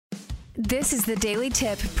This is the Daily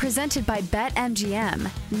Tip presented by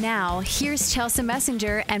BetMGM. Now, here's Chelsea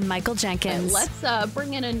Messenger and Michael Jenkins. Let's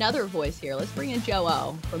bring in another voice here. Let's bring in Joe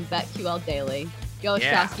O from BetQL Daily. Joe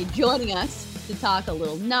Ostrowski joining us to talk a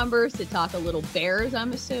little numbers, to talk a little Bears,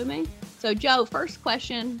 I'm assuming. So, Joe, first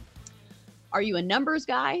question. Are you a numbers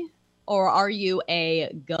guy or are you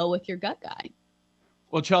a go with your gut guy?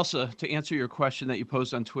 Well, Chelsea, to answer your question that you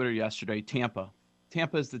posed on Twitter yesterday, Tampa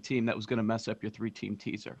is the team that was going to mess up your 3-team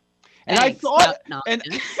teaser. And Thanks.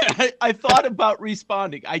 I thought about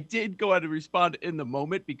responding. I did go ahead and respond in the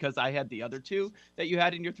moment because I had the other two that you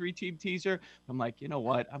had in your 3-team teaser. I'm like, you know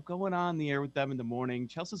what? I'm going on the air with them in the morning.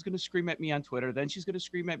 Chelsea's going to scream at me on Twitter. Then she's going to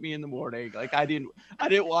scream at me in the morning. Like I didn't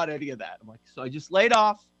want any of that. I'm like, so I just laid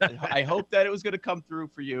off. I hope that it was going to come through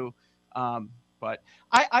for you. But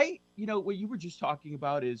I what you were just talking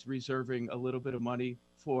about is reserving a little bit of money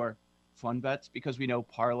for fun bets because we know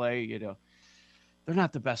parlay, they're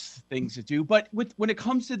not the best things to do. But when it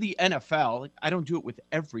comes to the NFL, I don't do it with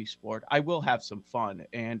every sport. I will have some fun.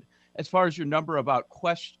 And as far as your number about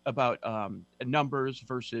numbers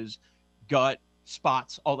versus gut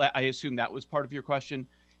spots, all that, I assume that was part of your question.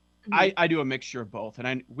 Mm-hmm. I do a mixture of both.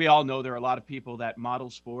 And we all know there are a lot of people that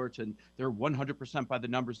model sports and they're 100% by the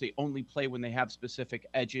numbers. They only play when they have specific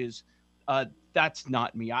edges. That's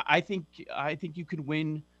not me. I think you could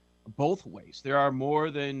win both ways. There's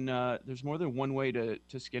more than one way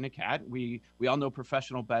to skin a cat. We all know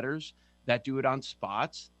professional bettors that do it on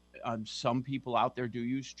spots. Some people out there do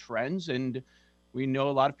use trends, and we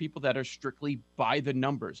know a lot of people that are strictly by the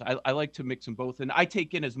numbers. I like to mix them both, and I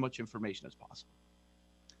take in as much information as possible.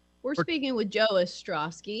 We're speaking with Joe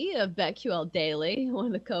Ostrowski of BetQL Daily, one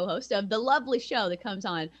of the co-hosts of the lovely show that comes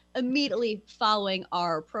on immediately following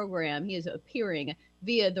our program. He is appearing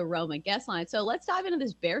via the Roman guest line. So let's dive into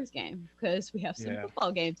this Bears game because we have some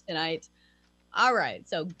football games tonight. All right,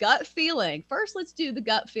 so gut feeling. First, let's do the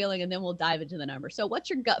gut feeling, and then we'll dive into the numbers. So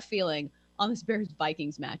what's your gut feeling on this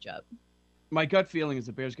Bears-Vikings matchup? My gut feeling is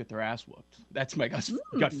the Bears get their ass whooped. That's my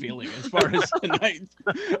gut feeling as far as tonight.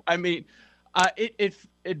 I mean,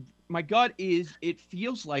 my gut is it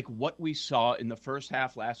feels like what we saw in the first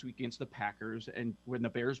half last week against the Packers, and when the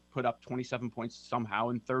Bears put up 27 points somehow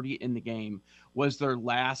and 30 in the game, was their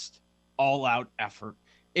last all-out effort.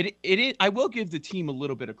 I will give the team a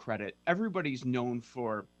little bit of credit. Everybody's known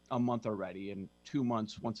for a month already, and 2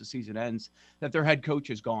 months once the season ends, that their head coach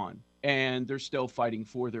is gone, and they're still fighting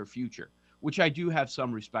for their future, which I do have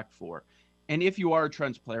some respect for. And if you are a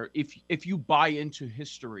trends player, if you buy into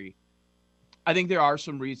history, I think there are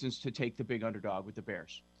some reasons to take the big underdog with the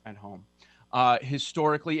Bears at home.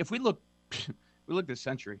 Historically, if we look this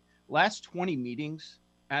century, last 20 meetings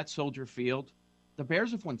at Soldier Field, the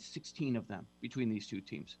Bears have won 16 of them between these two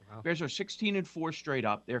teams. Wow. Bears are 16-4 straight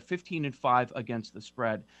up. They're 15-5 against the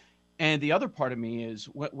spread. And the other part of me is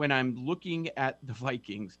when I'm looking at the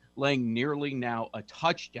Vikings laying nearly now a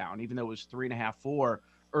touchdown, even though it was 3.5, 4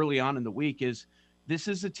 early on in the week, is this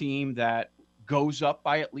is a team that goes up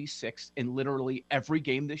by at least 6 in literally every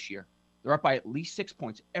game this year. They're up by at least 6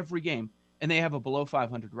 points every game, and they have a below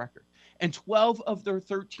 500 record. And 12 of their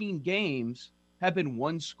 13 games have been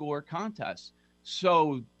one-score contests.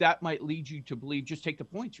 So that might lead you to believe just take the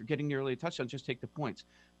points. You're getting nearly a touchdown, just take the points.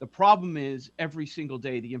 The problem is every single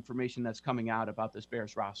day the information that's coming out about this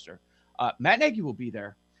Bears roster. Matt Nagy will be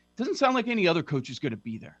there. Doesn't sound like any other coach is going to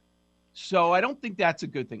be there. So I don't think that's a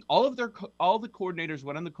good thing. All the coordinators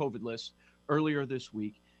went on the COVID list earlier this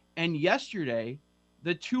week. And yesterday,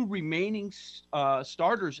 the two remaining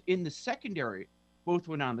starters in the secondary both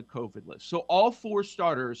went on the COVID list. So all 4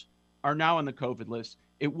 starters are now on the COVID list.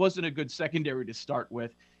 It wasn't a good secondary to start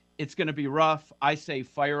with. It's going to be rough. I say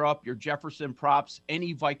fire up your Jefferson props,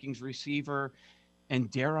 any Vikings receiver,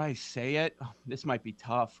 and dare I say it, this might be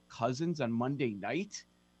tough, Cousins on Monday night.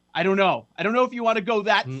 I don't know if you want to go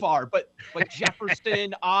that far, but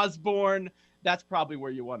Jefferson, Osborne, that's probably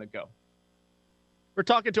where you want to go. We're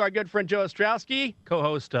talking to our good friend Joe Ostrowski,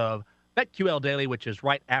 co-host of BetQL Daily, which is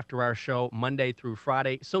right after our show, Monday through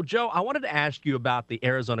Friday. So, Joe, I wanted to ask you about the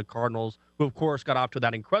Arizona Cardinals, who, of course, got off to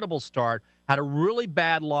that incredible start, had a really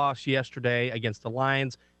bad loss yesterday against the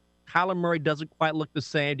Lions. Kyler Murray doesn't quite look the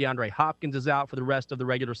same. DeAndre Hopkins is out for the rest of the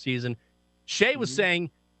regular season. Shea was saying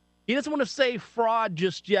he doesn't want to say fraud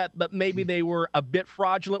just yet, but maybe they were a bit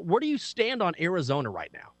fraudulent. Where do you stand on Arizona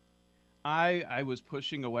right now? I was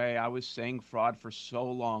pushing away. I was saying fraud for so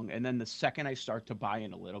long. And then the second I start to buy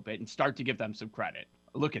in a little bit and start to give them some credit,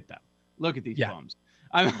 look at them. Look at these bums.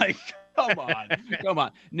 I'm like, come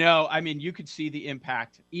on. No, I mean, you could see the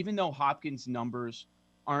impact. Even though Hopkins' numbers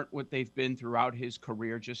aren't what they've been throughout his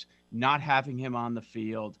career, just not having him on the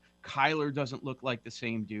field, Kyler doesn't look like the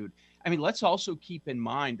same dude. I mean, let's also keep in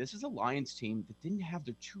mind, this is a Lions team that didn't have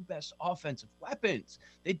their two best offensive weapons.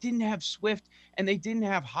 They didn't have Swift and they didn't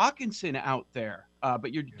have Hawkinson out there.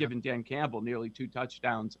 But you're giving Dan Campbell nearly 2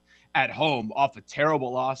 touchdowns at home off a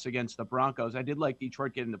terrible loss against the Broncos. I did like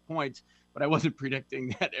Detroit getting the points, but I wasn't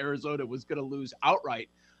predicting that Arizona was going to lose outright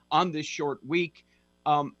on this short week.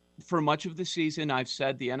 For much of the season, I've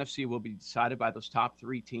said the NFC will be decided by those top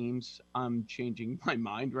 3 teams. I'm changing my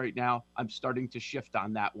mind right now. I'm starting to shift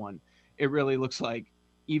on that one. It really looks like,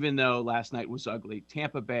 even though last night was ugly,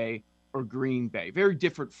 Tampa Bay or Green Bay, very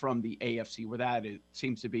different from the AFC where that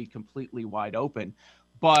seems to be completely wide open.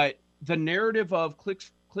 But the narrative of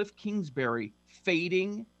Cliff Kingsbury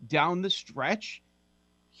fading down the stretch,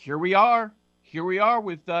 here we are. Here we are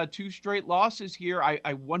with 2 straight losses here.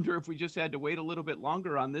 I wonder if we just had to wait a little bit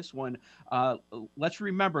longer on this one. Let's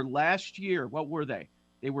remember last year, what were they?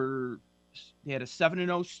 They had a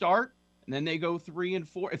 7-0 start, and then they go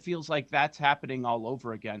 3-4. It feels like that's happening all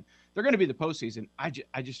over again. They're going to be the postseason. I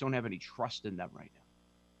just don't have any trust in them right now.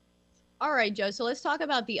 All right, Joe. So let's talk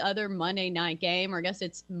about the other Monday night game, or I guess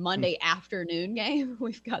it's Monday afternoon game.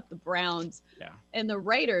 We've got the Browns and the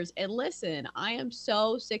Raiders. And listen, I am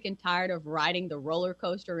so sick and tired of riding the roller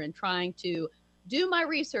coaster and trying to do my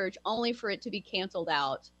research only for it to be canceled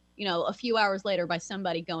out, a few hours later by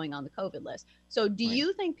somebody going on the COVID list. So do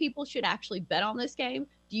you think people should actually bet on this game?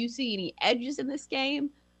 Do you see any edges in this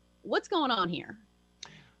game? What's going on here?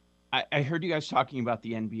 I heard you guys talking about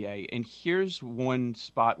the NBA, and here's one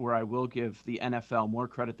spot where I will give the NFL more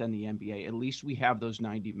credit than the NBA. At least we have those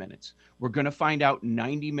 90 minutes. We're going to find out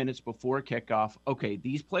 90 minutes before kickoff. Okay,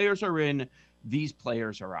 these players are in, these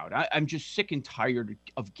players are out. I'm just sick and tired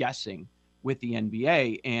of guessing with the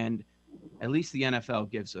NBA, and at least the NFL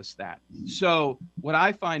gives us that. So what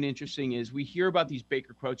I find interesting is we hear about these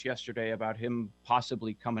Baker quotes yesterday about him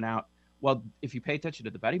possibly coming out. Well, if you pay attention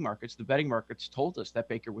to the betting markets told us that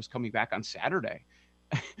Baker was coming back on Saturday.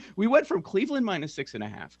 We went from Cleveland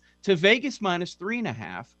 -6.5 to Vegas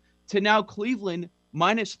 -3.5 to now Cleveland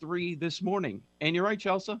 -3 this morning. And you're right,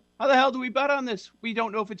 Chelsea. How the hell do we bet on this? We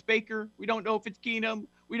don't know if it's Baker. We don't know if it's Keenum.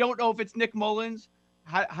 We don't know if it's Nick Mullins.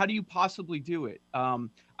 How do you possibly do it?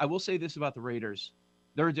 I will say this about the Raiders.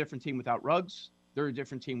 They're a different team without Ruggs. They're a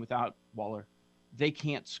different team without Waller. They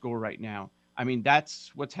can't score right now. I mean,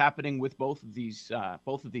 that's what's happening with both of these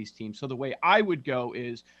teams. So the way I would go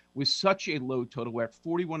is with such a low total, we're at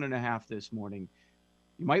 41.5 this morning.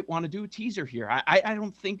 You might want to do a teaser here. I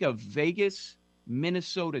don't think a Vegas,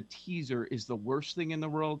 Minnesota teaser is the worst thing in the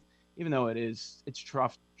world, even though it's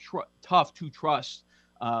tough to trust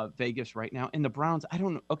Vegas right now. And the Browns, I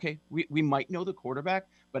don't know. Okay, we might know the quarterback,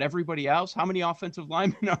 but everybody else, how many offensive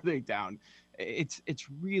linemen are they down? It's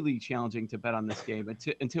really challenging to bet on this game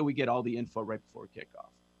until we get all the info right before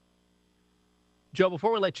kickoff. Joe,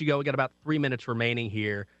 before we let you go, we got about 3 minutes remaining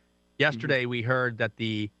here. Yesterday, we heard that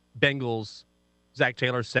the Bengals, Zach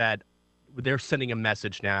Taylor said, they're sending a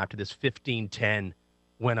message now after this 15-10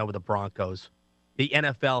 win over the Broncos. The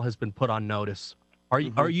NFL has been put on notice. Are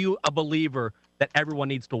you a believer that everyone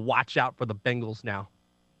needs to watch out for the Bengals now?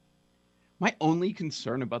 My only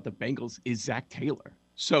concern about the Bengals is Zach Taylor.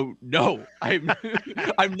 So no, I'm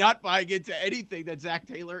not buying into anything that Zach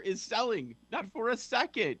Taylor is selling. Not for a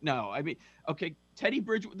second. No, I mean, okay, Teddy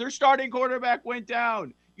Bridgewater, their starting quarterback went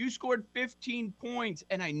down. You scored 15 points,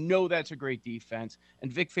 and I know that's a great defense.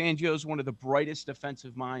 And Vic Fangio is one of the brightest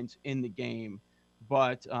defensive minds in the game.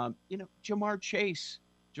 But Jamar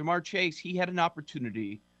Chase, he had an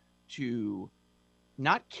opportunity to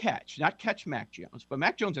not catch Mac Jones, but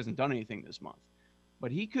Mac Jones hasn't done anything this month.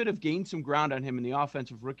 But he could have gained some ground on him in the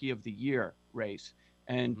Offensive Rookie of the Year race.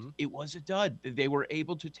 And it was a dud. They were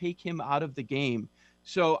able to take him out of the game.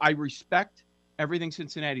 So I respect everything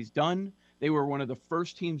Cincinnati's done. They were one of the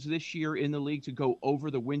first teams this year in the league to go over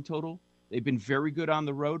the win total. They've been very good on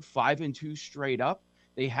the road, 5-2 straight up.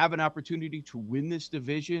 They have an opportunity to win this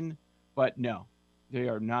division. But no, they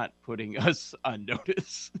are not putting us on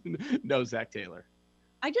notice. No, Zach Taylor.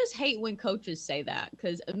 I just hate when coaches say that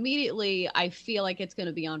because immediately I feel like it's going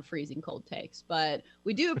to be on freezing cold takes. But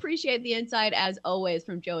we do appreciate the insight, as always,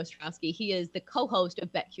 from Joe Ostrowski. He is the co-host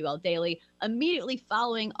of BetQL Daily, immediately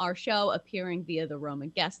following our show, appearing via the Roman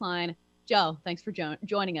guest line. Joe, thanks for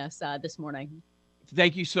joining us this morning.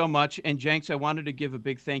 Thank you so much. And Jenks, I wanted to give a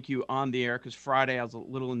big thank you on the air because Friday I was a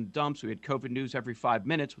little in the dumps. We had COVID news every 5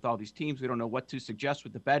 minutes with all these teams. We don't know what to suggest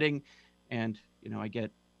with the betting. And, I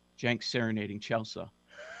get Jenks serenading Chelsea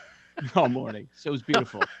all morning. So it was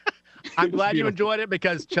beautiful. I'm glad you enjoyed it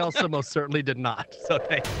because Chelsea most certainly did not. So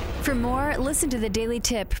thank you. For more, listen to the Daily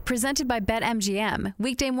Tip presented by BetMGM.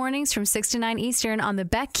 Weekday mornings from 6 to 9 Eastern on the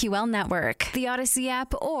BetQL network, the Odyssey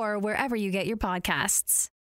app, or wherever you get your podcasts.